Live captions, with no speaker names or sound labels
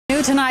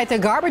New tonight, the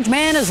garbage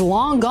man is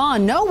long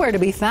gone, nowhere to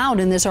be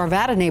found in this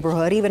Arvada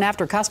neighborhood, even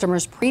after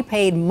customers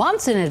prepaid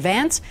months in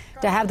advance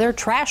to have their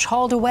trash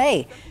hauled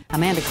away.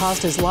 Amanda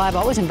Kost is live,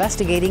 always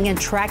investigating and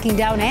tracking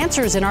down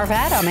answers in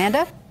Arvada.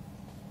 Amanda?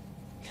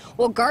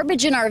 Well,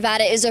 garbage in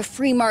Arvada is a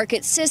free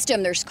market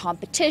system. There's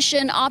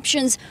competition,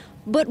 options,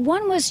 but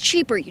one was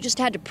cheaper. You just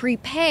had to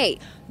prepay.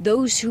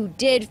 Those who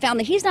did found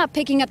that he's not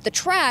picking up the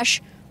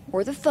trash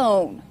or the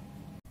phone.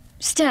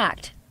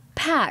 Stacked.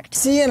 Packed.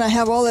 See, and I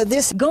have all of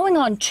this. Going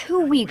on 2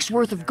 weeks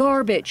worth of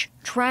garbage.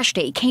 Trash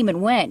day came and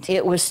went.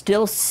 It was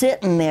still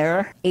sitting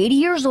there. 80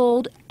 years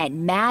old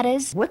and mad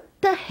as... What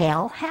the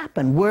hell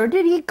happened? Where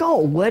did he go?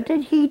 What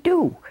did he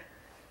do?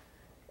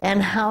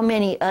 And how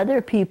many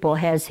other people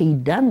has he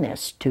done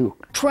this to?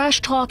 Trash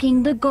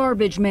talking the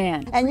garbage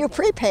man. And you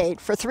prepaid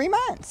for 3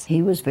 months.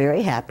 He was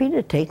very happy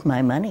to take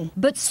my money.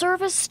 But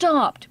service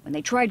stopped when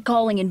they tried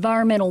calling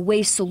Environmental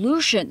Waste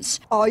Solutions.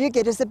 All you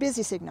get is a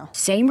busy signal.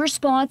 Same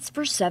response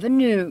for 7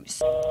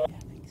 News.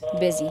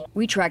 Busy.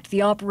 We tracked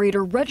the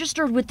operator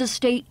registered with the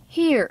state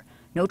here.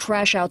 No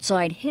trash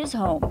outside his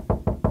home.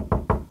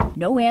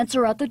 No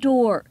answer at the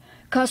door.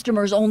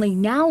 Customers only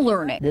now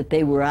learning that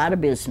they were out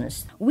of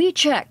business. We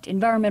checked.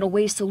 Environmental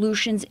Waste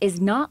Solutions is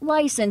not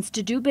licensed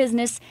to do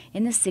business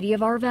in the city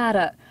of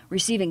Arvada,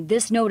 receiving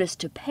this notice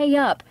to pay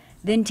up,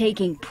 then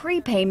taking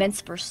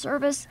prepayments for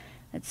service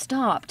that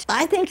stopped.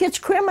 I think it's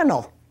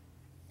criminal,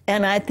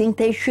 and I think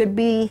they should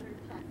be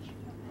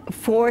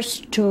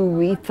forced to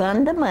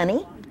refund the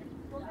money.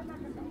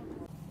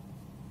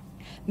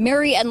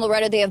 Mary and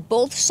Loretta, they have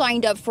both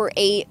signed up for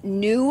a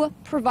new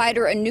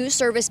provider, a new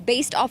service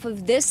based off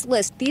of this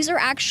list. These are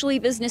actually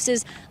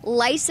businesses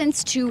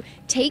licensed to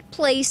take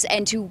place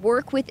and to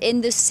work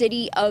within the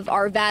city of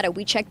Arvada.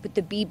 We checked with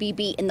the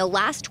BBB. In the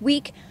last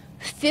week,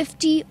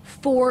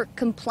 54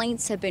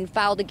 complaints have been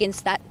filed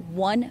against that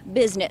one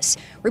business.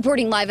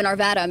 Reporting live in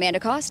Arvada, Amanda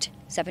Kost,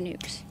 7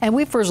 News. And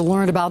we first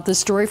learned about this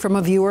story from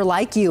a viewer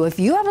like you. If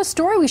you have a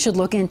story we should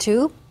look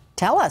into,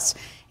 tell us.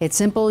 It's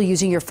simple.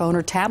 Using your phone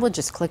or tablet,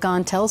 just click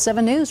on Tell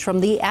 7 News from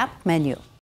the app menu.